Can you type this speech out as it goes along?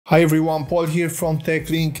Hi everyone, Paul here from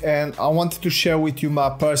TechLink, and I wanted to share with you my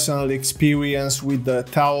personal experience with the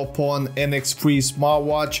Taopon NX3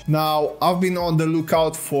 Smartwatch. Now, I've been on the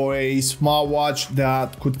lookout for a smartwatch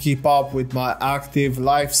that could keep up with my active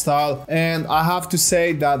lifestyle, and I have to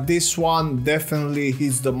say that this one definitely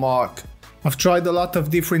hits the mark. I've tried a lot of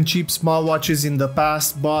different cheap smartwatches in the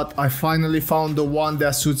past, but I finally found the one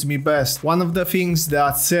that suits me best. One of the things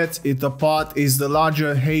that sets it apart is the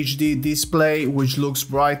larger HD display, which looks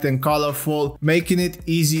bright and colorful, making it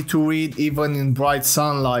easy to read even in bright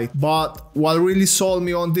sunlight. But what really sold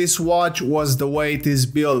me on this watch was the way it is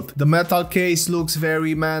built. The metal case looks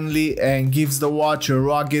very manly and gives the watch a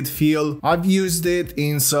rugged feel. I've used it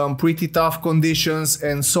in some pretty tough conditions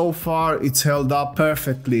and so far it's held up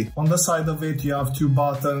perfectly. On the side of it you have two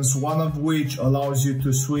buttons, one of which allows you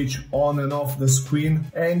to switch on and off the screen,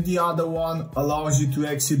 and the other one allows you to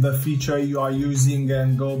exit the feature you are using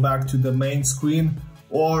and go back to the main screen,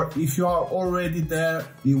 or if you are already there,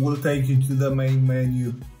 it will take you to the main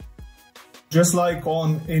menu. Just like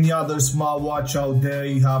on any other smartwatch out there,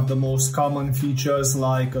 you have the most common features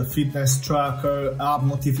like a fitness tracker, app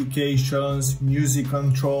notifications, music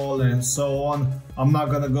control, and so on. I'm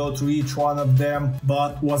not gonna go through each one of them,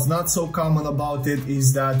 but what's not so common about it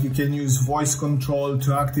is that you can use voice control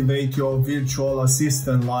to activate your virtual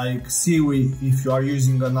assistant like Siri if you are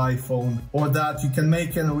using an iPhone, or that you can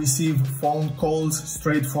make and receive phone calls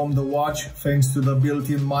straight from the watch thanks to the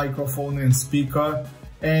built-in microphone and speaker.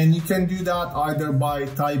 And you can do that either by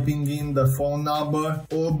typing in the phone number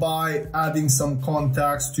or by adding some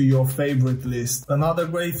contacts to your favorite list. Another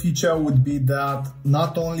great feature would be that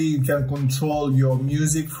not only you can control your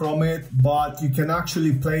music from it, but you can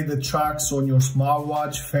actually play the tracks on your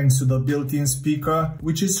smartwatch thanks to the built-in speaker,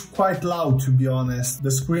 which is quite loud, to be honest.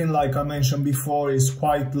 The screen, like I mentioned before, is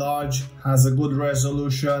quite large, has a good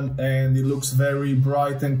resolution, and it looks very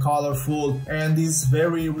bright and colorful, and is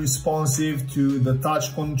very responsive to the touch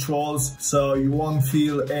controls, so you won't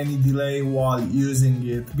feel any delay while using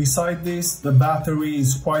it. Besides this, the battery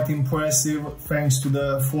is quite impressive thanks to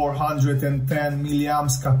the 410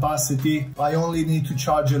 milliamps capacity. I only need to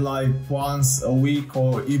charge it like once a week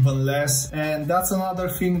or even less, and that's another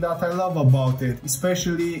thing that I love about it,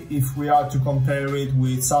 especially if we are to compare it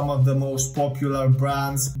with some of the most popular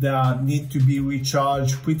brands that need to be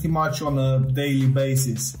recharged pretty much on a daily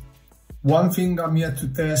basis. One thing I'm yet to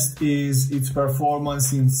test is its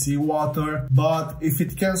performance in seawater, but if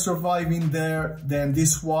it can survive in there, then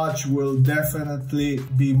this watch will definitely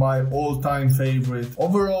be my all-time favorite.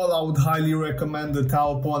 Overall, I would highly recommend the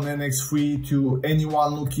Taopon NX3 to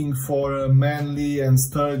anyone looking for a manly and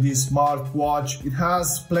sturdy smartwatch. It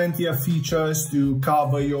has plenty of features to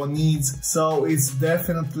cover your needs, so it's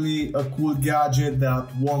definitely a cool gadget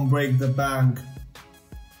that won't break the bank.